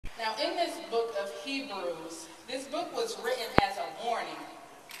Hebrews, this book was written as a warning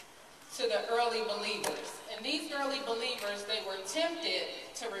to the early believers. And these early believers, they were tempted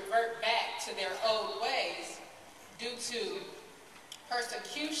to revert back to their old ways due to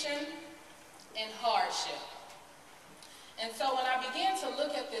persecution and hardship. And so when I began to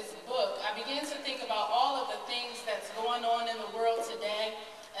look at this book, I began to think about all of the things that's going on in the world today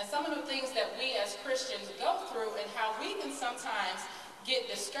and some of the things that we as Christians go through and how we can sometimes get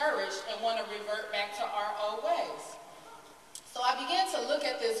discouraged and want to revert back to our old ways. So I began to look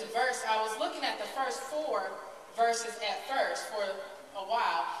at this verse. I was looking at the first 4 verses at first for a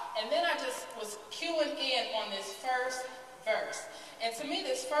while, and then I just was cueing in on this first verse. And to me,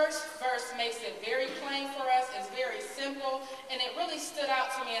 this first verse makes it very plain for us. It's very simple, and it really stood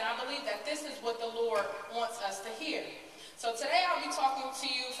out to me, and I believe that this is what the Lord wants us to hear. So today I'll be talking to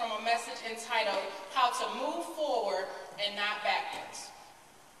you from a message entitled, How to Move Forward and Not Backwards.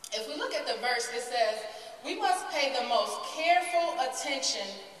 If we look at the verse, it says, we must pay the most careful attention,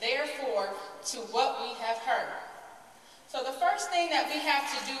 therefore, to what we have heard. So the first thing that we have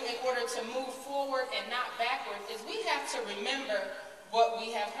to do in order to move forward and not backward is we have to remember what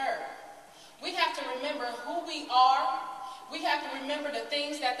we have heard. We have to remember who we are. We have to remember the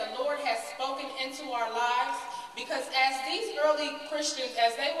things that the Lord has spoken into our lives. Because as these early Christians,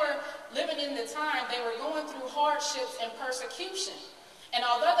 as they were living in the time, they were going through hardships and persecution. And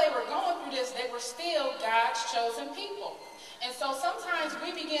although they were going through this, they were still God's chosen people. And so sometimes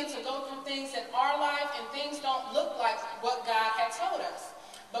we begin to go through things in our life and things don't look like what God had told us.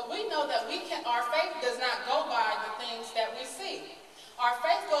 But we know that our faith does not go by the things that we see. Our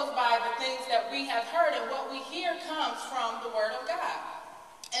faith goes by the things that we have heard, and what we hear comes from the Word of God.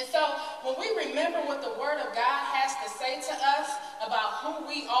 And so when we remember what the Word of God has to say to us about who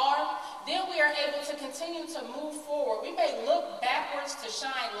we are, then we are able to continue to move forward. We may look backwards to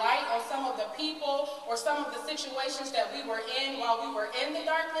shine light on some of the people or some of the situations that we were in while we were in the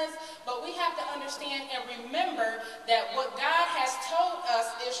darkness, but we have to understand and remember that what God has told us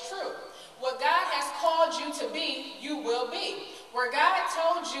is true. What God has called you to be, you will be. Where God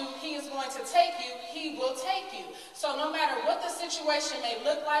told you He is going to take you, He will take you. So no matter what the situation may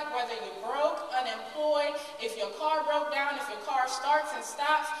look like, whether you're broke, unemployed, if your car broke down, if your car starts and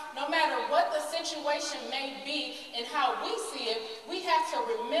stops, no matter what the situation may be and how we see it, we have to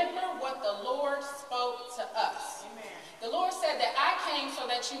remember what the Lord spoke to us. Amen. The Lord said that I came so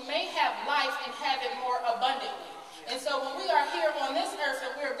that you may have life and have it more abundantly. And so when we are here on this earth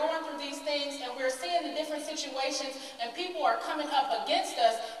and we're going through these things and we're seeing the different situations and people are coming up against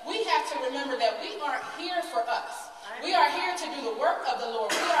us, we have to remember that we aren't here for us. We are here to do the work of the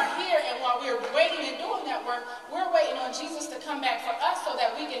Lord. We are here, and while we're waiting and doing that work, we're waiting on Jesus to come back for us so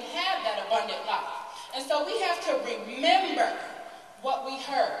that we can have that abundant life. And so we have to remember what we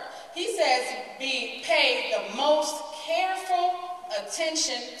heard. He says, pay the most careful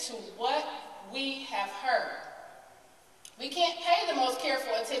attention to what we have heard. We can't pay the most careful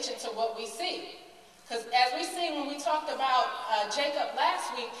attention to what we see. Because as we see when we talked about Jacob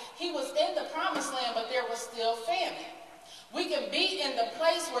last week, he was in the promised land, but there was still famine. We can be in the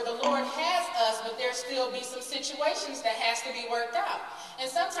place where the Lord has us, but there still be some situations that has to be worked out. And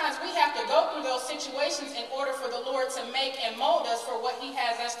sometimes we have to go through those situations in order for the Lord to make and mold us for what He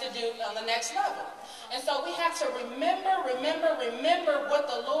has us to do on the next level. And so we have to remember what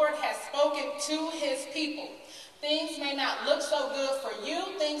the Lord has spoken to His people. Things may not look so good for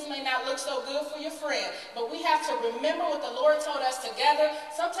you. Things may not look so good for your friend. But we have to remember what the Lord told us together.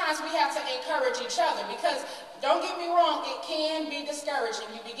 Sometimes we have to encourage each other because, don't get me wrong, it can be discouraging.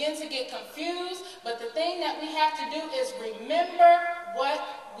 You begin to get confused. But the thing that we have to do is remember what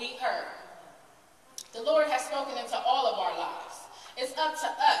we heard. The Lord has spoken into all of our lives. It's up to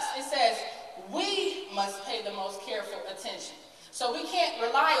us. It says we must pay the most careful attention. So we can't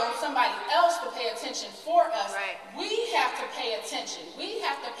rely on somebody else to pay attention for us. Right. We have to pay attention. We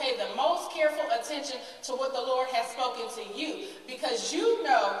have to pay the most careful attention to what the Lord has spoken to you, because you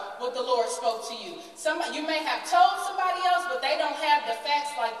know what the Lord spoke to you. You may have told somebody else, but they don't have the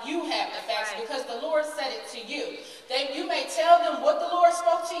facts like you have the facts, right, because the Lord said it to you. You may tell them what the Lord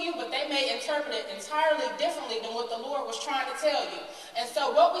spoke to you, but they may interpret it entirely differently than what the Lord was trying to tell you. And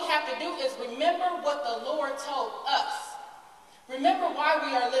so what we have to do is remember what the Lord told us. Remember why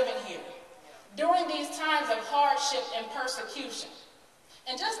we are living here during these times of hardship and persecution.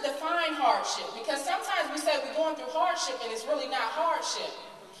 And just define hardship, because sometimes we say we're going through hardship and it's really not hardship.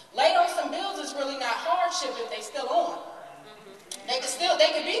 Late on some bills is really not hardship if they still on. They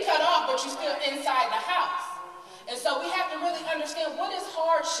can be cut off, but you're still inside the house. And so we have to really understand, what is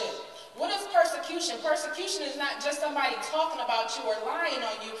hardship? What is persecution? Persecution is not just somebody talking about you or lying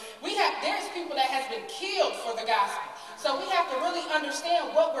on you. There's people that has killed for the gospel. So we have to really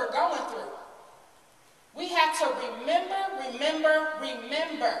understand what we're going through. We have to remember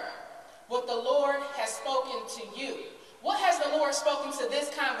what the Lord has spoken to you. What has the Lord spoken to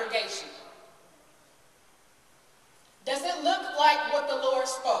this congregation? Does it look like what the Lord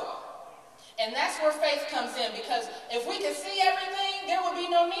spoke? And that's where faith comes in, because if we could see everything, there would be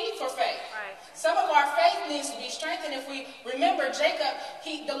no need for faith. Right. Some of our faith needs to be strengthened. If we remember Jacob,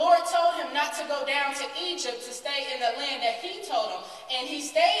 the Lord told him not to go down to Egypt to stay in the land that he told him. And he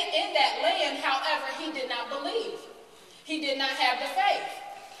stayed in that land, however, he did not believe. He did not have the faith.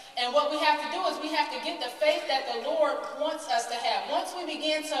 And what we have to do is we have to get the faith that the Lord wants us to have. Once we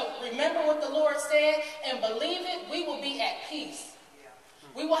begin to remember what the Lord said and believe it, we will be at peace.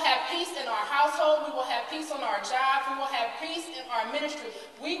 We will have peace in our household. We will have peace on our job. We will have peace in our ministry.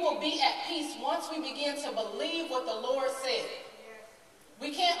 We will be at peace once we begin to believe what the Lord said.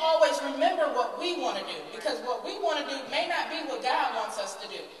 We can't always remember what we want to do, because what we want to do may not be what God wants us to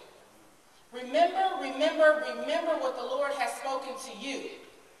do. Remember what the Lord has spoken to you.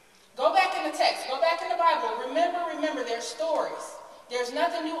 Go back in the text. Go back in the Bible. Remember their stories. There's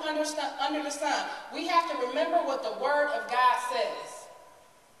nothing new under the sun. We have to remember what the Word of God says.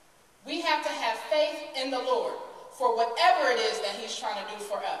 We have to have faith in the Lord for whatever it is that he's trying to do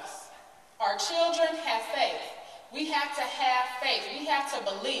for us. Our children have faith. We have to have faith. We have to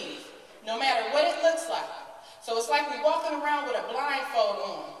believe, no matter what it looks like. So it's like we're walking around with a blindfold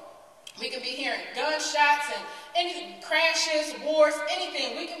on. We can be hearing gunshots and any crashes, wars,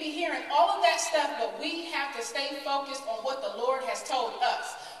 anything. We can be hearing all of that stuff, but we have to stay focused on what the Lord has told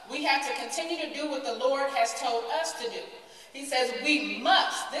us. We have to continue to do what the Lord has told us to do. He says we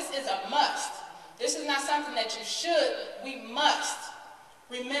must. This is a must. This is not something that you should. We must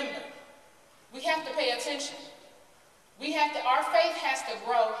remember. We have to pay attention. Our faith has to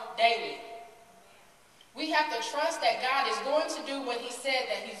grow daily. We have to trust that God is going to do what he said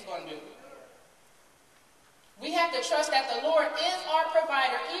that he's going to do. We have to trust that the Lord is our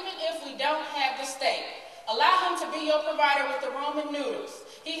provider, even if we don't have the steak. Allow him to be your provider with the Roman noodles.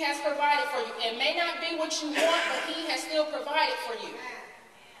 He has provided for you. It may not be what you want, but he has still provided for you.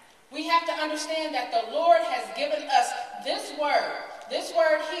 We have to understand that the Lord has given us this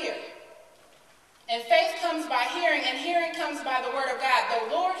word here. And faith comes by hearing, and hearing comes by the word of God.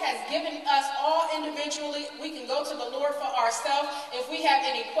 The Lord has given us all individually. We can go to the Lord for ourselves. If we have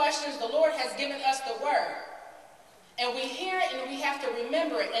any questions, the Lord has given us the word. And we hear it, and we have to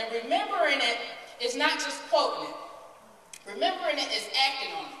remember it. And remembering it is not just quoting it. Remembering it is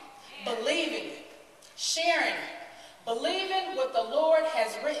acting on it, believing it, sharing it, believing what the Lord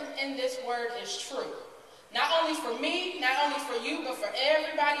has written in this word is true. Not only for me, not only for you, but for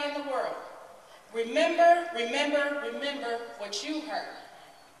everybody in the world. Remember what you heard.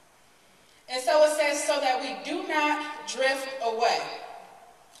 And so it says, so that we do not drift away.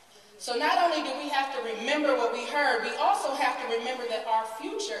 So not only do we have to remember what we heard, we also have to remember that our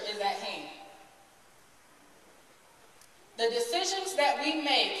future is at hand. The decisions that we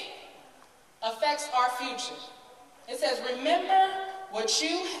make affects our future. It says,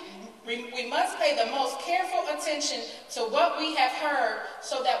 we must pay the most careful attention to what we have heard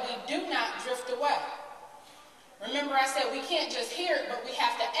so that we do not drift away. Remember I said we can't just hear it, but we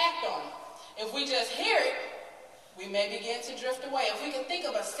have to act on it. If we just hear it, we may begin to drift away. If we can think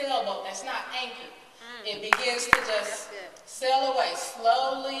of a sailboat that's not anchored, it begins to just sail away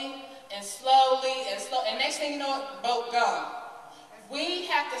slowly and slowly and slow. And next thing you know, boat gone. We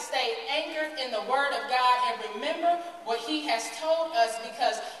have to stay anchored in the Word of God and remember what he has told us,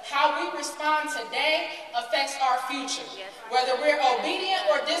 because how we respond today affects our future. Whether we're obedient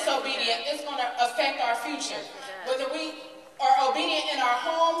or disobedient, it's going to affect our future. Whether we are obedient in our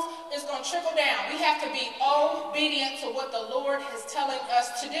homes, it's going to trickle down. We have to be obedient to what the Lord is telling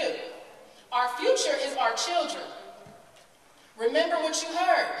us to do. Our future is our children. Remember what you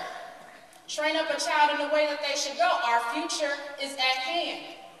heard. Train up a child in the way that they should go. Our future is at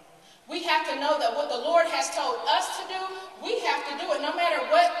hand. We have to know that what the Lord has told us to do, we have to do it no matter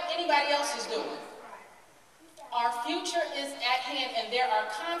what anybody else is doing. Our future is at hand, and there are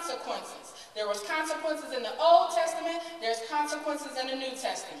consequences. There was consequences in the Old Testament. There's consequences in the New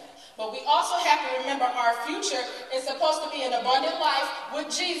Testament. But we also have to remember our future is supposed to be an abundant life with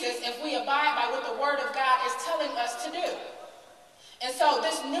Jesus if we abide by what the Word of God is telling us to do. And so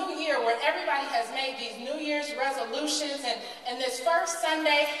this new year, where everybody has made these New Year's resolutions, and this first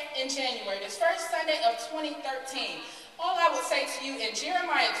Sunday in January, this first Sunday of 2013, all I would say to you in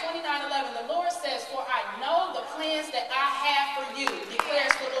Jeremiah 29:11, the Lord says, "For I know the plans that I have for you,"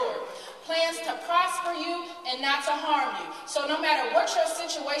 declares the Lord. plans to prosper you and not to harm you. So no matter what your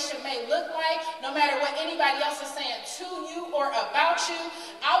situation may look like, no matter what anybody else is saying to you or about you,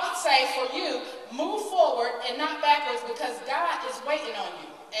 I would say for you, move forward and not backwards, because God is waiting on you.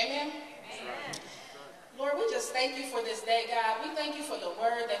 Amen? Amen. Lord, we just thank you for this day, God. We thank you for the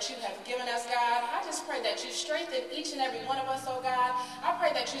word that you have given us, God. I just pray that you strengthen each and every one of us, oh God. I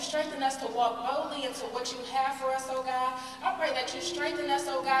pray that you strengthen us to walk boldly into what you have for us, oh God. I pray that you strengthen us,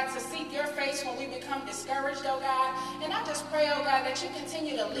 oh God, to seek your face when we become discouraged, oh God. And I just pray, oh God, that you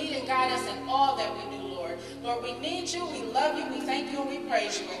continue to lead and guide us in all that we do, Lord. Lord, we need you, we love you, we thank you, and we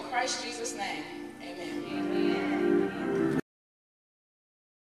praise you. In Christ Jesus' name, amen.